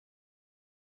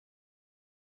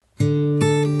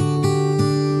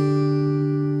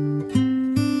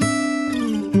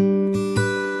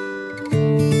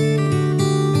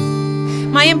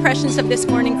impressions of this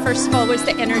morning, first of all, was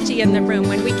the energy in the room.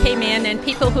 When we came in, and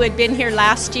people who had been here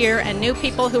last year and new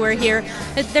people who were here,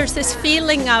 there's this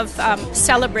feeling of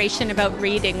celebration about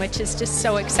reading, which is just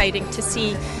so exciting to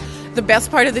see. The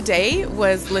best part of the day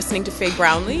was listening to Faye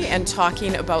Brownlee and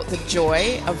talking about the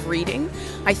joy of reading.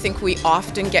 I think we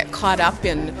often get caught up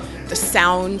in the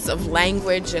sounds of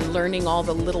language and learning all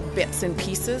the little bits and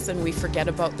pieces, and we forget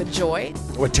about the joy.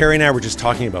 What Terry and I were just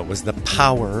talking about was the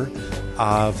power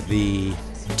of the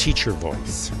teacher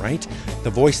voice, right? The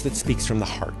voice that speaks from the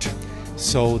heart.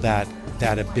 So that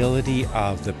ability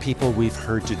of the people we've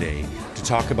heard today to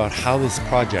talk about how this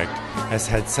project has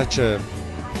had such a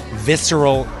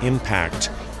visceral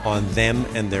impact on them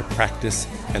and their practice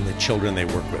and the children they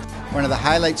work with. One of the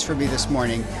highlights for me this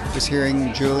morning was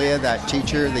hearing Julia, that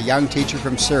teacher, the young teacher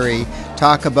from Surrey,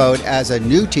 talk about, as a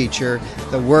new teacher,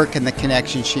 the work and the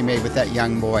connection she made with that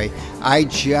young boy. I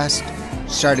just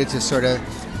started to sort of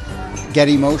get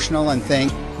emotional and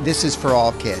think, this is for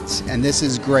all kids, and this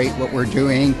is great what we're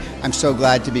doing. I'm so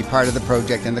glad to be part of the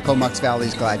project, and the Comox Valley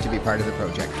is glad to be part of the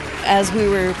project. As we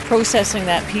were processing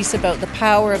that piece about the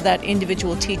power of that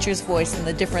individual teacher's voice and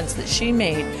the difference that she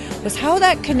made, was how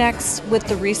that connects with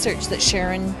the research that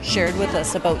Sharon shared with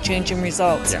us about changing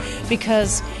results. Yeah.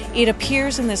 Because it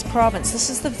appears in this province,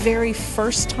 this is the very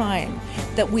first time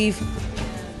that we've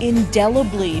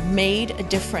indelibly made a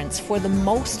difference for the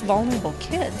most vulnerable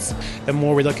kids. The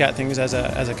more we look at things as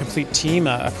a complete team,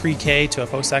 a pre-K to a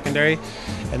post-secondary,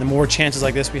 and the more chances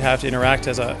like this we have to interact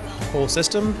as a whole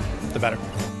system, the better.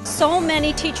 So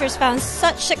many teachers found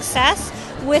such success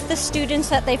with the students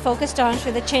that they focused on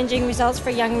through the changing results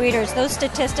for young readers. Those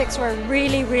statistics were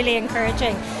really, really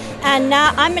encouraging. And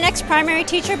now I'm an ex-primary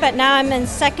teacher, but now I'm in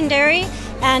secondary,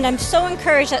 and I'm so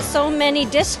encouraged that so many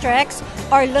districts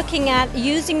are looking at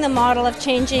using the model of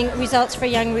changing results for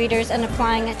young readers and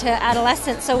applying it to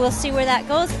adolescents. So we'll see where that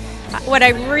goes. What I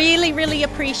really, really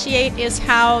appreciate is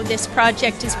how this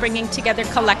project is bringing together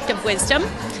collective wisdom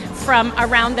from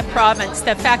around the province.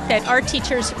 The fact that our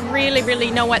teachers really,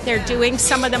 really know what they're doing.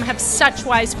 Some of them have such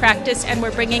wise practice, and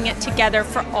we're bringing it together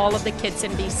for all of the kids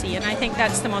in BC. And I think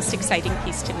that's the most exciting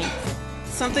piece to me.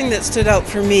 Something that stood out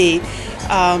for me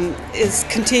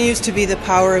continues to be the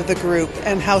power of the group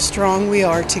and how strong we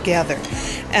are together,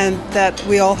 and that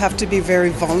we all have to be very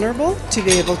vulnerable to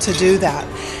be able to do that.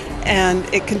 And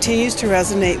it continues to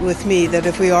resonate with me that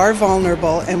if we are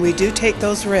vulnerable and we do take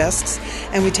those risks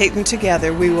and we take them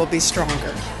together, we will be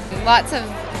stronger. Lots of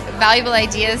valuable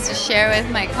ideas to share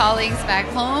with my colleagues back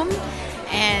home,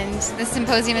 and this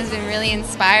symposium has been really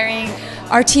inspiring.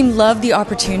 Our team loved the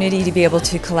opportunity to be able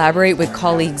to collaborate with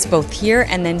colleagues both here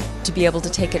and then to be able to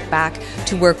take it back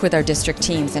to work with our district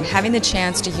teams. And having the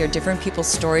chance to hear different people's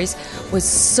stories was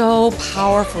so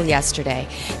powerful yesterday,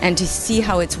 and to see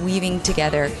how it's weaving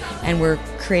together and we're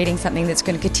creating something that's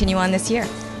going to continue on this year.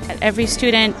 Every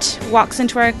student walks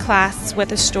into our class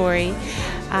with a story,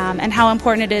 and how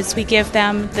important it is we give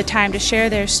them the time to share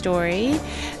their story,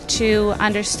 to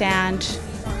understand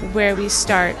where we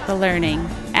start the learning,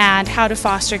 and how to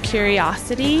foster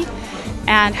curiosity,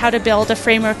 and how to build a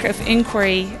framework of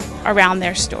inquiry around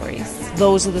their stories.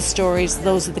 Those are the stories,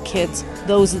 those are the kids,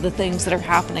 those are the things that are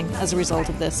happening as a result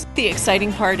of this. The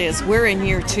exciting part is we're in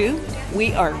year 2.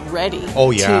 We are ready.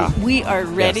 Oh, yeah. We are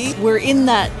ready. Yes. We're in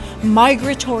that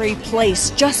migratory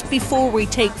place just before we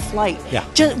take flight. Yeah.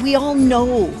 We all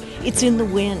know it's in the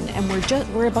wind, and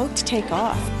we're about to take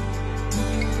off.